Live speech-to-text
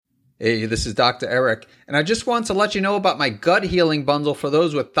Hey, this is Dr. Eric, and I just want to let you know about my gut healing bundle for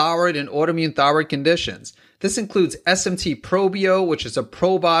those with thyroid and autoimmune thyroid conditions. This includes SMT Probio, which is a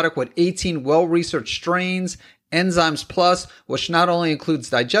probiotic with 18 well-researched strains, Enzymes Plus, which not only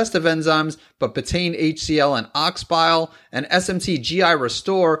includes digestive enzymes, but betaine, HCl, and ox bile, and SMT GI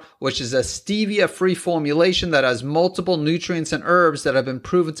Restore, which is a stevia-free formulation that has multiple nutrients and herbs that have been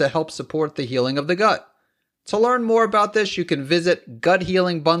proven to help support the healing of the gut. To learn more about this, you can visit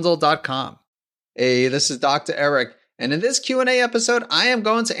guthealingbundle.com. Hey, this is Dr. Eric, and in this Q&A episode, I am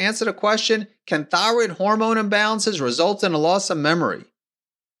going to answer the question, can thyroid hormone imbalances result in a loss of memory?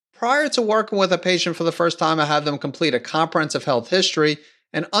 Prior to working with a patient for the first time, I had them complete a comprehensive health history,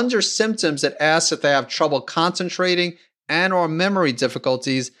 and under symptoms, it asks if they have trouble concentrating and or memory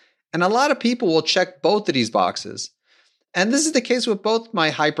difficulties, and a lot of people will check both of these boxes. And this is the case with both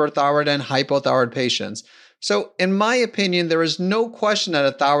my hyperthyroid and hypothyroid patients. So in my opinion, there is no question that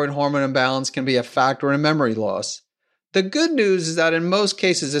a thyroid hormone imbalance can be a factor in memory loss. The good news is that in most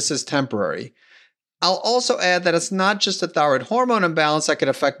cases, this is temporary. I'll also add that it's not just a thyroid hormone imbalance that can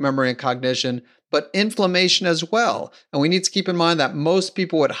affect memory and cognition, but inflammation as well. And we need to keep in mind that most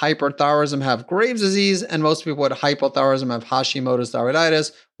people with hyperthyroidism have Graves' disease, and most people with hypothyroidism have Hashimoto's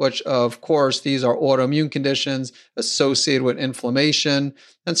thyroiditis, which of course, these are autoimmune conditions associated with inflammation.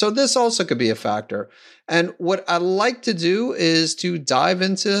 And so this also could be a factor. And what I'd like to do is to dive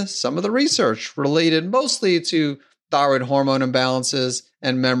into some of the research related mostly to thyroid hormone imbalances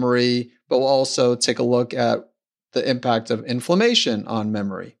and memory, but we'll also take a look at the impact of inflammation on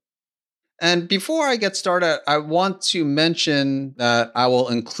memory. And before I get started, I want to mention that I will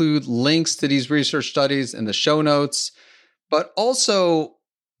include links to these research studies in the show notes, but also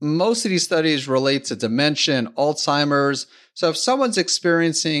most of these studies relate to dementia and Alzheimer's. So if someone's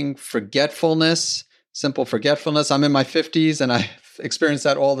experiencing forgetfulness, simple forgetfulness, I'm in my 50s and I experience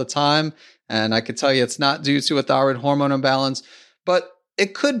that all the time. And I could tell you it's not due to a thyroid hormone imbalance, but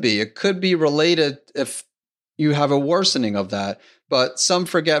it could be. It could be related if you have a worsening of that. But some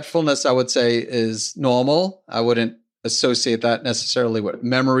forgetfulness, I would say, is normal. I wouldn't associate that necessarily with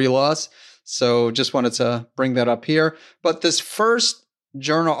memory loss. So just wanted to bring that up here. But this first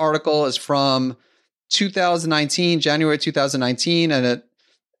journal article is from 2019, January 2019, and it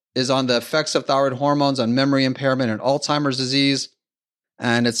is on the effects of thyroid hormones on memory impairment and Alzheimer's disease.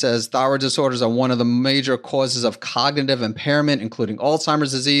 And it says thyroid disorders are one of the major causes of cognitive impairment, including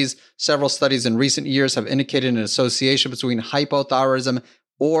Alzheimer's disease. Several studies in recent years have indicated an association between hypothyroidism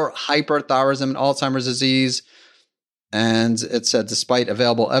or hyperthyroidism and Alzheimer's disease. And it said, despite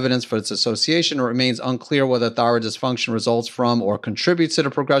available evidence for its association, it remains unclear whether thyroid dysfunction results from or contributes to the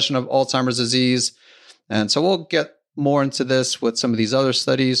progression of Alzheimer's disease. And so we'll get more into this with some of these other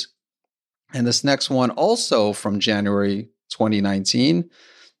studies. And this next one, also from January 2019.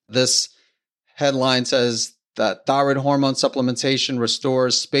 This headline says that thyroid hormone supplementation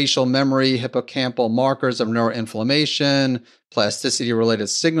restores spatial memory, hippocampal markers of neuroinflammation, plasticity-related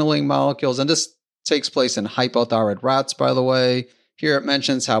signaling molecules. And this takes place in hypothyroid rats, by the way. Here it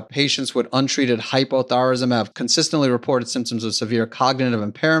mentions how patients with untreated hypothyroidism have consistently reported symptoms of severe cognitive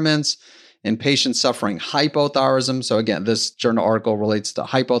impairments in patients suffering hypothyroidism. So again, this journal article relates to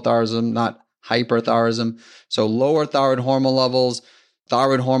hypothyroidism, not hyperthyroidism. So lower thyroid hormone levels,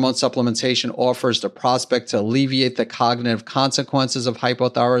 thyroid hormone supplementation offers the prospect to alleviate the cognitive consequences of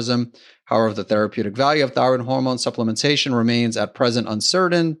hypothyroidism. However, the therapeutic value of thyroid hormone supplementation remains at present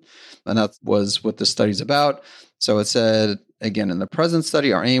uncertain. And that was what the study's about. So it said, again, in the present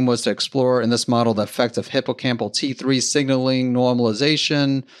study, our aim was to explore in this model the effect of hippocampal T3 signaling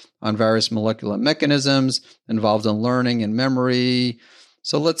normalization on various molecular mechanisms involved in learning and memory.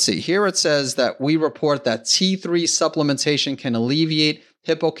 So let's see. Here it says that we report that T3 supplementation can alleviate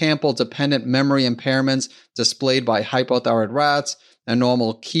hippocampal-dependent memory impairments displayed by hypothyroid rats and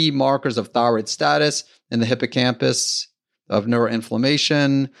normal key markers of thyroid status in the hippocampus of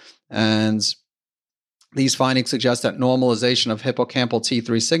neuroinflammation. And these findings suggest that normalization of hippocampal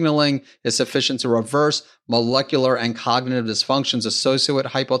T3 signaling is sufficient to reverse molecular and cognitive dysfunctions associated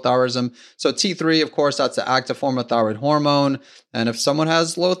with hypothyroidism. So T3, of course, that's the active form of thyroid hormone. And if someone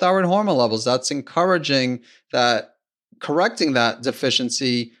has low thyroid hormone levels, that's encouraging that correcting that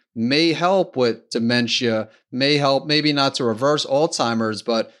deficiency may help with dementia, may help maybe not to reverse Alzheimer's,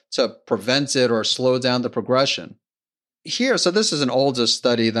 but to prevent it or slow down the progression. Here, so this is an older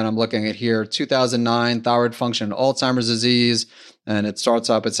study that I'm looking at here, 2009, thyroid function in Alzheimer's disease. And it starts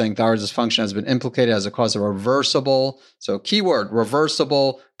up at saying thyroid dysfunction has been implicated as a cause of reversible, so keyword,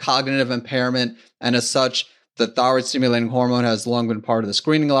 reversible cognitive impairment. And as such, the thyroid stimulating hormone has long been part of the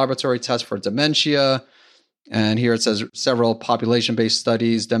screening laboratory test for dementia. And here it says several population-based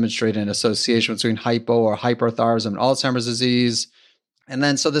studies demonstrate an association between hypo or hyperthyroidism and Alzheimer's disease. And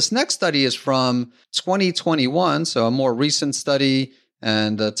then, so this next study is from 2021, so a more recent study,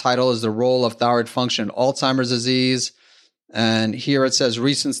 and the title is The Role of Thyroid Function in Alzheimer's Disease. And here it says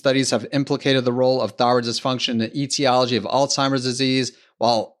recent studies have implicated the role of thyroid dysfunction in the etiology of Alzheimer's disease.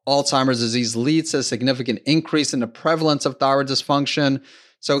 While Alzheimer's disease leads to a significant increase in the prevalence of thyroid dysfunction.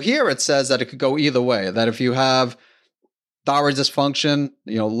 So here it says that it could go either way, that if you have thyroid dysfunction,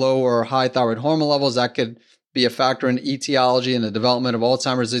 low or high thyroid hormone levels, that could be a factor in etiology and the development of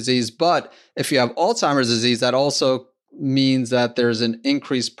Alzheimer's disease. But if you have Alzheimer's disease, that also means that there's an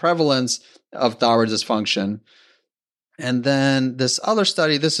increased prevalence of thyroid dysfunction. And then this other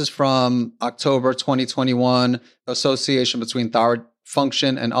study, this is from October 2021, association between thyroid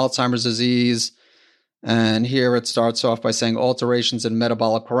function and Alzheimer's disease. And here it starts off by saying alterations in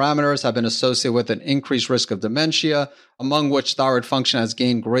metabolic parameters have been associated with an increased risk of dementia, among which thyroid function has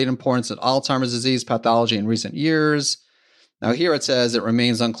gained great importance in Alzheimer's disease pathology in recent years. Now here it says it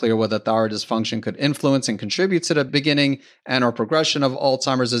remains unclear whether thyroid dysfunction could influence and contribute to the beginning and or progression of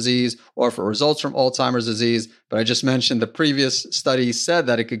Alzheimer's disease, or if it results from Alzheimer's disease. But I just mentioned the previous study said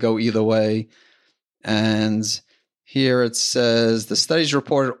that it could go either way. And here it says the studies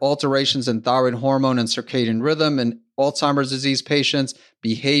reported alterations in thyroid hormone and circadian rhythm in Alzheimer's disease patients.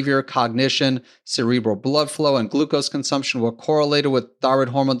 Behavior, cognition, cerebral blood flow, and glucose consumption were correlated with thyroid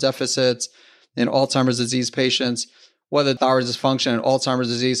hormone deficits in Alzheimer's disease patients. Whether thyroid dysfunction and Alzheimer's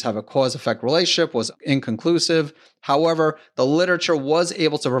disease have a cause-effect relationship was inconclusive. However, the literature was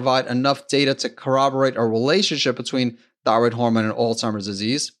able to provide enough data to corroborate a relationship between thyroid hormone and Alzheimer's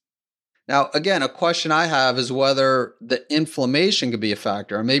disease. Now, again, a question I have is whether the inflammation could be a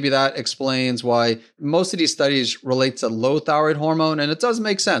factor. And maybe that explains why most of these studies relate to low thyroid hormone. And it does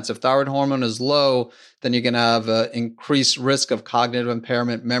make sense. If thyroid hormone is low, then you can have an increased risk of cognitive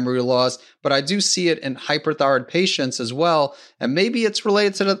impairment, memory loss. But I do see it in hyperthyroid patients as well. And maybe it's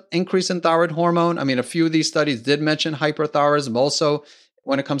related to the increase in thyroid hormone. I mean, a few of these studies did mention hyperthyroidism also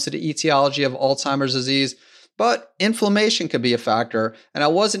when it comes to the etiology of Alzheimer's disease. But inflammation could be a factor, and I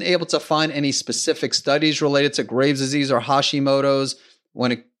wasn't able to find any specific studies related to Graves' disease or Hashimoto's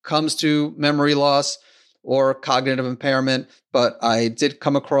when it comes to memory loss or cognitive impairment, but I did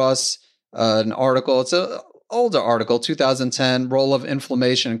come across an article. It's an older article, 2010, Role of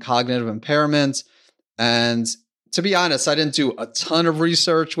Inflammation and Cognitive Impairment. And to be honest, I didn't do a ton of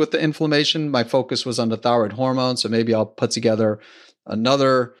research with the inflammation. My focus was on the thyroid hormone, so maybe I'll put together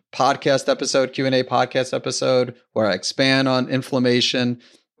another podcast episode, Q&A podcast episode, where I expand on inflammation.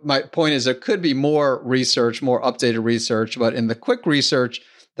 My point is there could be more research, more updated research, but in the quick research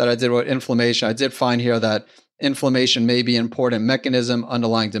that I did with inflammation, I did find here that inflammation may be an important mechanism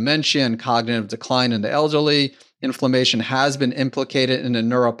underlying dementia and cognitive decline in the elderly. Inflammation has been implicated in a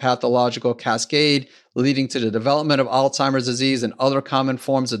neuropathological cascade leading to the development of Alzheimer's disease and other common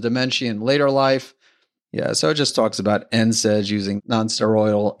forms of dementia in later life. Yeah, so it just talks about NSAIDs using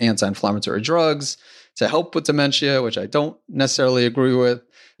non-steroidal anti-inflammatory drugs to help with dementia, which I don't necessarily agree with.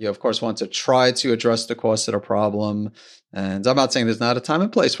 You, of course, want to try to address the cause of the problem. And I'm not saying there's not a time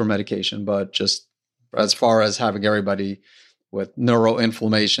and place for medication, but just as far as having everybody with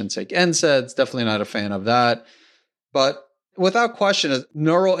neuroinflammation take NSAIDs, definitely not a fan of that. But without question,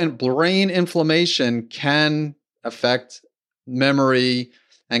 neural and brain inflammation can affect memory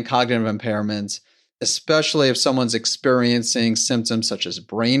and cognitive impairments, especially if someone's experiencing symptoms such as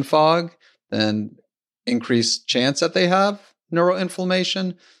brain fog, then increased chance that they have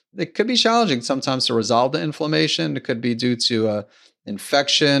neuroinflammation. It could be challenging sometimes to resolve the inflammation. It could be due to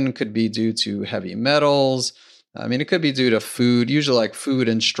infection, could be due to heavy metals. I mean, it could be due to food. Usually like food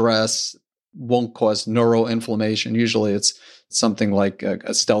and stress won't cause neuroinflammation. Usually it's something like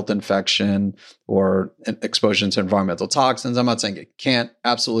a stealth infection or an exposure to environmental toxins. I'm not saying it can't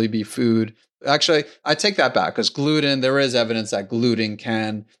absolutely be food. Actually, I take that back because gluten, there is evidence that gluten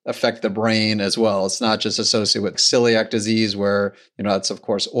can affect the brain as well. It's not just associated with celiac disease where, it's of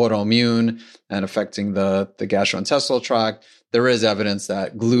course autoimmune and affecting the gastrointestinal tract. There is evidence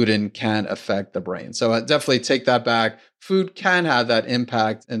that gluten can affect the brain. So I definitely take that back. Food can have that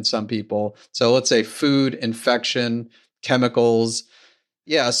impact in some people. So let's say food, infection, chemicals.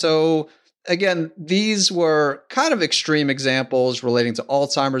 Yeah, so again, these were kind of extreme examples relating to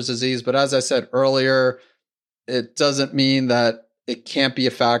Alzheimer's disease, but as I said earlier, it doesn't mean that it can't be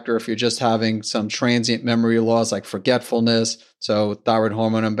a factor if you're just having some transient memory loss like forgetfulness, so thyroid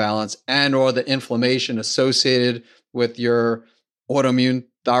hormone imbalance, and or the inflammation associated with your autoimmune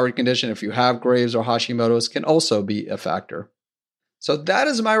thyroid condition. If you have Graves or Hashimoto's, can also be a factor. So that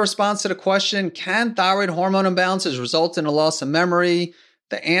is my response to the question, can thyroid hormone imbalances result in a loss of memory?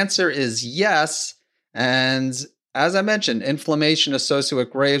 The answer is yes. And as I mentioned, inflammation associated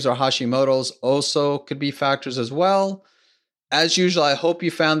with Graves or Hashimoto's also could be factors as well. As usual, I hope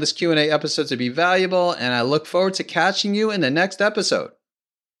you found this Q&A episode to be valuable, and I look forward to catching you in the next episode.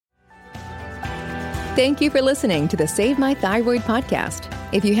 Thank you for listening to the Save My Thyroid podcast.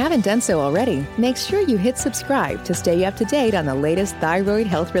 If you haven't done so already, make sure you hit subscribe to stay up to date on the latest thyroid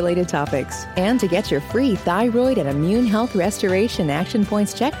health-related topics. And to get your free thyroid and immune health restoration action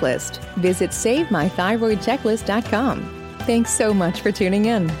points checklist, visit SaveMyThyroidChecklist.com. Thanks so much for tuning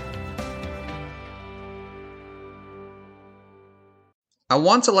in. I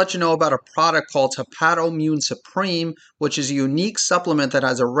want to let you know about a product called Hepatoimmune Supreme, which is a unique supplement that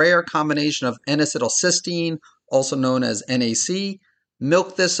has a rare combination of N-acetylcysteine, also known as NAC,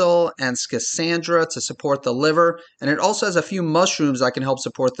 milk thistle, and schisandra to support the liver. And it also has a few mushrooms that can help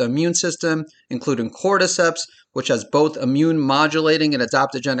support the immune system, including cordyceps, which has both immune modulating and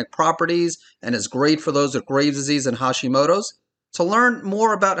adaptogenic properties and is great for those with Graves' disease and Hashimoto's. To learn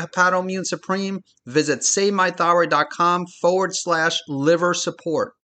more about Hepatoimmune Supreme, visit SaveMyThyroid.com/liver support.